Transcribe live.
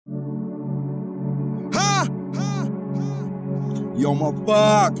Yo, my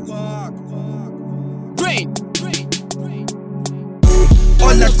back.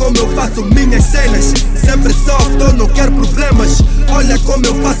 Olha como eu faço minhas cenas, sempre soft, eu não quero problemas. Olha como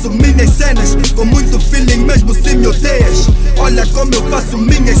eu faço minhas cenas, com muito feeling mesmo se me odeias. Olha como eu faço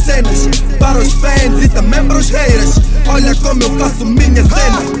minhas cenas, para os fans e também para os haters. Olha como eu faço minhas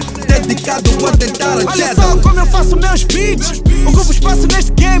cenas, dedicado a tentar a Olha só como eu faço meus beats, ocupo espaço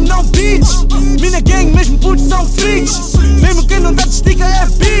neste game, não beats. Minha gang mesmo putos são freaks, mesmo quem não dá de estica é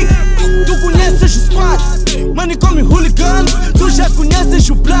big. Tu conheces o squad, money come hooligans, tu já conheces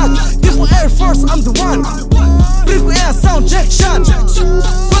o black, tipo Air Force, I'm the one. Brinco é ação, Jack Chan.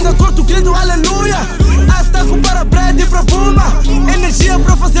 Quando eu corto grito aleluia, ataco para Brad e para Puma. Energia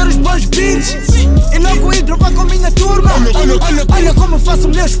para fazer os bons beats, e logo ir dropar com minha turma. Olha como eu faço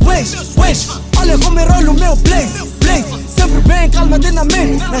meus plays. Olha como eu rolo o meu blaze. Sempre bem, calma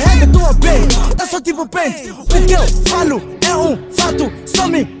dinamite, na regra tu obey. Eu sou tipo pente, o que eu falo é um fato. Só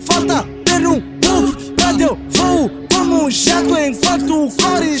me falta ter um book, quando eu vou como um jato, enquanto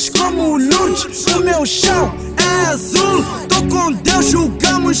cores como Lourdes. O meu chão é azul, tô com Deus,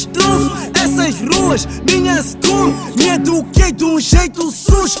 julgamos trunfo. Essas ruas, minha school, me eduquei de um jeito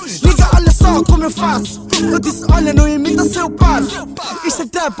sujo. Liga, olha só como eu faço. Eu disse, olha, não imita seu par. Isto é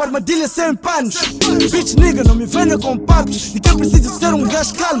trap, armadilha sem panos. Bitch nigga, não me venha com papos. E que eu preciso ser um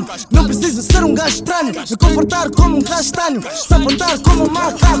gajo calmo, não preciso ser um gajo estranho. Me comportar como um castanho, sabotar como um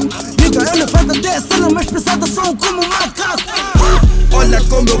macaco. Nigga, eu levanto até a cena mais pesada, sou como um macaco. Olha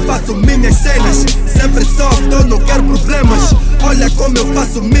como eu faço minhas cenas, sempre soft, eu não quero problemas. Olha como eu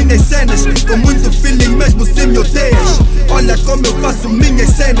faço minhas cenas, com muito feeling mesmo se me odeias. Olha como eu faço minhas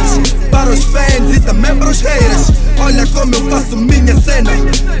cenas, para os fans e também para os haters. Olha como eu faço minha cena,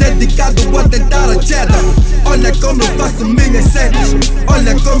 dedicado a tentar a cheddar. Olha como eu faço minhas cenas,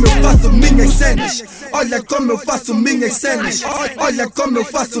 olha como eu faço minhas cenas. Olha como eu faço minhas cenas, olha como eu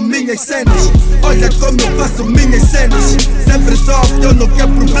faço minhas cenas. Olha como eu faço minhas cenas, sempre soft, eu não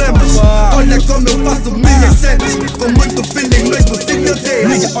quero problemas. Olha como eu faço minhas cenas, com muito feeling mesmo se me odeias.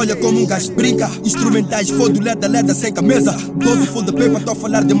 Nigga, olha como um gajo brinca, instrumentais fodo, leda sem camisa. 12 full de paper, tô a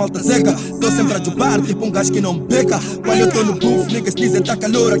falar de malta seca. Tô sempre a jubar, tipo um gajo que não peca. Quando eu tô no booth, niggas dizem tá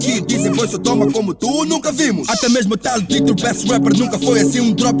calor aqui. Dizem foi Sodoma como tu, nunca vimos. Até mesmo tal título, best rapper nunca foi assim.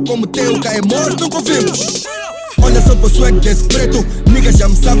 Um drop como teu, caemos, nunca ouvimos. Olha só pro swag desse preto, niggas já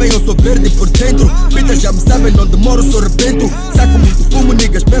me sabem, eu sou verde por dentro. Pitas já me sabem, não demoro, sou rebento. Saco muito fumo,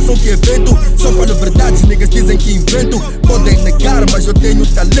 niggas pensam que é vento. Só falo verdades, niggas dizem que invento. Podem negar, mas eu tenho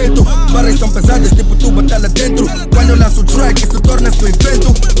talento. Barras são pesadas, tipo tu bater lá dentro. Quando eu lanço o track, isso torna-se um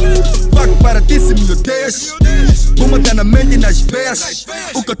invento. Fuck para ti se me odeias, uma tá na mente e nas veias.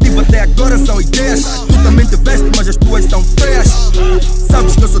 O que eu tive até agora são ideias. Tu também te veste, mas as tuas são feias.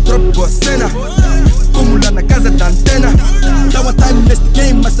 Sabes que eu sou tropo boa cena, como lá na casa da antena. Dá uma time neste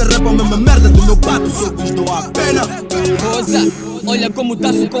game, mas se rapa a mesma merda do meu pato, só vos dou a pena. Rosa, olha como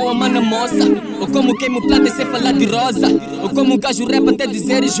danço com a mana moça. Ou como queimo planta sem falar de rosa. Ou como um gajo rapa até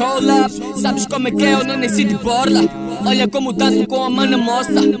dizeres rola. Sabes como é que é, eu não nasci de borla. Olha como danço com a mana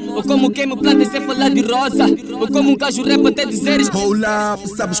moça. Ou como queimo planta sem falar de rosa. Ou como um gajo rapa até dizeres hold up,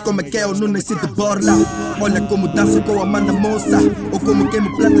 sabes como é que é, eu não nasci de borla. Olha como danço com a mana moça. Ou como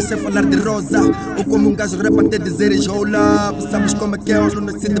queimo planta sem falar de rosa. Ou como um gajo rapa até dizeres hold up, sabes como é que é, eu não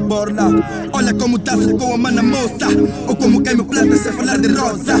nasci de borla. Olha como danço com a mana moça. Ou como queimo planta sem falar de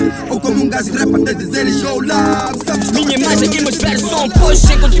rosa. Ou como um gajo rapa até dizeres hold up, sabes como minha é que imagem é, e meus versos são opostos.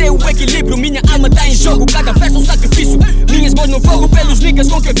 Encontrei o equilíbrio, minha alma tá em jogo. Cada verso um sacrifício, minhas mãos no fogo pelos niggas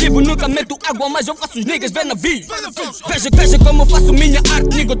com que vivo. Nunca meto água, mas eu faço os niggas ver navios. Veja como eu faço minha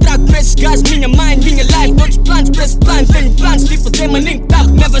arte, nigga. Eu trago pra esses gajos, minha mind, minha life. Todos planos pra esse plano, tenho planos de fazer maninho tap.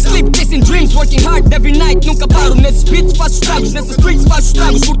 Never sleep, chasing dreams, working hard every night. Nunca paro, nesses beats faço estragos, nessas streets faço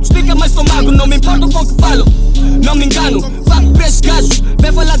estragos. Curto sticker, mas sou magro, não me importo com o que falo. Não me engano, papo pra esses gajos.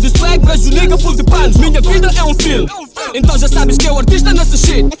 Vem falar do swag, vejo nigga full de panos. Minha vida é um filme, então já sabes que eu artista nessa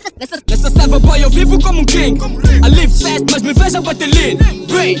shit. Nessa selva boy eu vivo como um king. I live fast, mas me veja bater lean.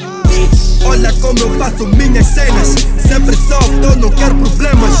 olha como eu faço minhas cenas, sempre soft, eu não quero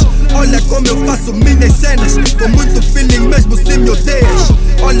problemas. Olha como eu faço minhas cenas, com muito feeling mesmo se me odeias.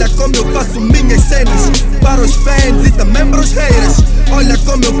 Olha como eu faço minhas cenas, para os fans e também para os haters. Olha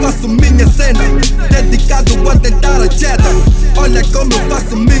como eu faço minha cena, dedicado a tentar a cheddar. Olha como eu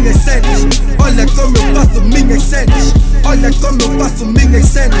faço minhas cenas, olha como eu faço minhas cenas. Olha como eu faço minhas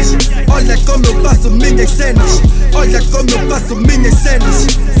cenas, olha como eu faço minhas cenas. Olha como eu faço minhas cenas,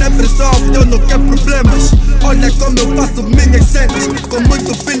 sempre soft, eu não quero problemas. Olha como eu faço minhas cenas, com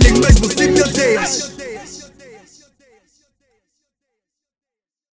muito feeling mesmo se me odeias.